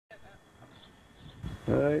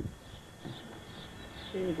Right.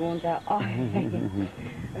 She's going down. Oh,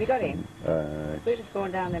 have you got him? We're just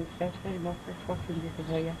going down them steps anymore. Just watching this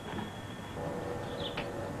over here.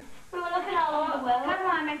 We were looking all over the world. How am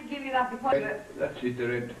I meant to give you that before? That's it, the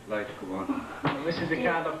red light, come on. Well, this is the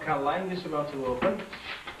card of Caroline, just about to open.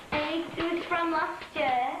 It was from last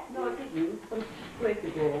year. No, it didn't. From straight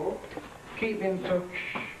ago. Keep in touch.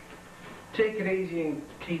 Take it easy and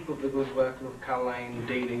keep up the good work of Caroline,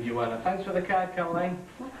 Dean and Joanna. Thanks for the card, Caroline.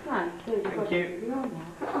 What's that? Thank you.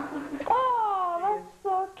 Oh, that's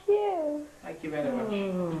so cute. Thank you very much.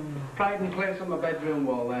 Pride and place on my bedroom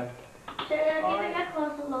wall there. So they're giving a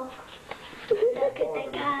closer look. Look at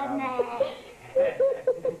the card now.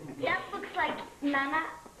 That looks like Nana.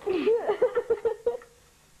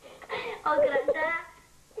 Oh, Granda.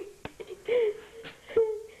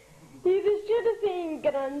 You just should have seen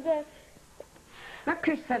Granda. That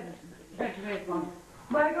Chris said, that's the right one.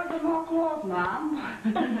 Well, I got some more clothes, ma'am.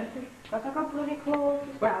 But I got bloody clothes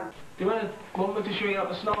as well. Do you want me to show you how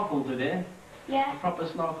to snorkel today? Yeah. A proper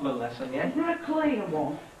snorkeling lesson, yeah? Is there a cleaner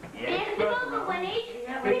one? Yes, the one that went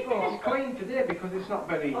It's clean today because it's not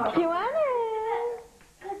very... Joanna!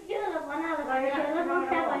 Because you're the one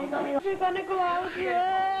We're going to go out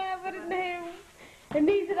here, but it's new. And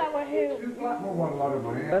these are our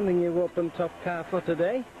who. Anything you open top car for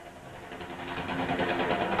today?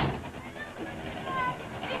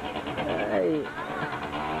 Hey.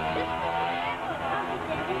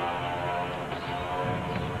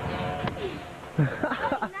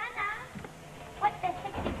 Nana, what the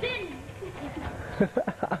heck is this?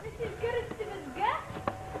 This is good as soon as good.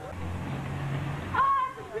 Oh,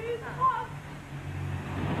 it's a really hot.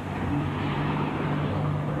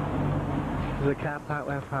 There's a car park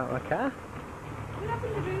where I park my car. What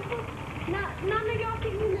happened to the roof? None of your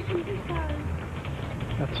things in the countryside.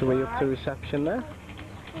 That's the way up to reception there.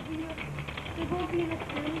 They won't be in the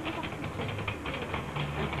screen.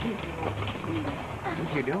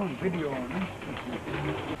 What you doing? Video on, eh?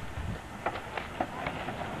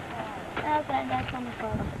 Oh, Granddad's on the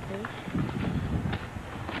floor of the beach.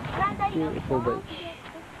 Granddad, you Beautiful beach.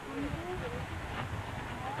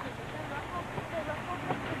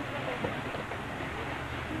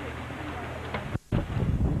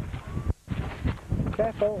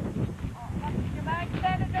 Careful. Your bag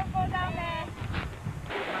said it, don't go down there.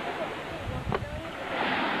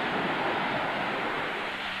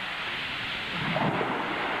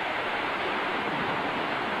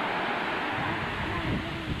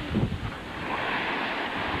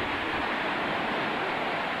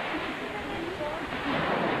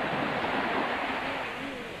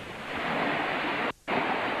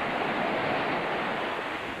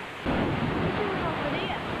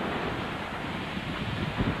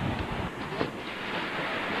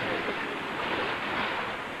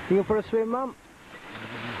 You go for a swim, Mum?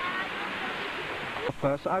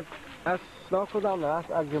 First, I snorkel down there.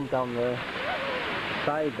 I jump down the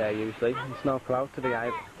side there usually and snorkel out to the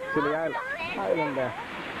island there.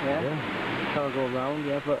 Yeah. I'll go around,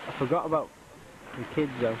 yeah, but I forgot about the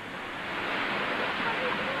kids though.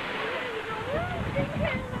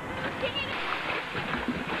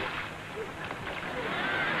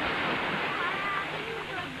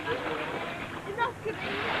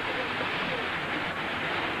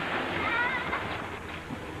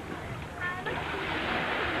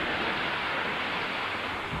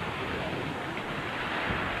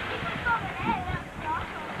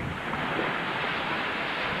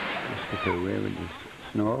 Stick away with this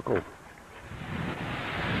snorkel.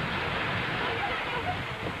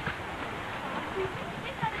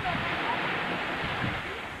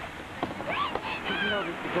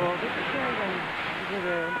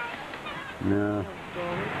 No.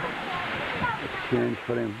 Exchange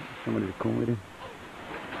for him. Somebody to come with him.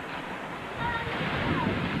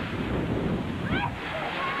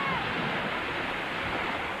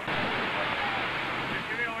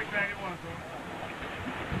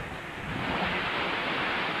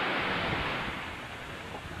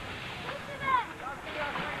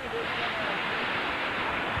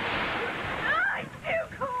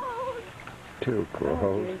 Too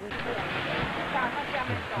cold.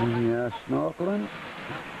 Yeah, snorkeling.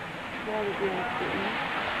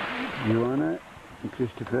 Joanna and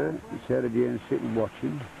Christopher, Sarah Jane sitting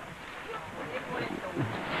watching.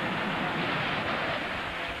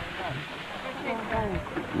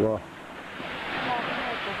 What?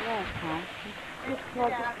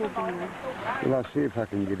 Well, I'll see if I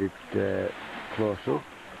can get it close up.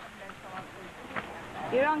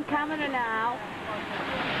 You're on camera now.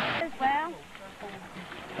 As well.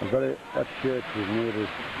 I've got it, that church was near as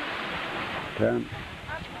town.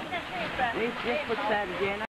 Just put Sarah Jane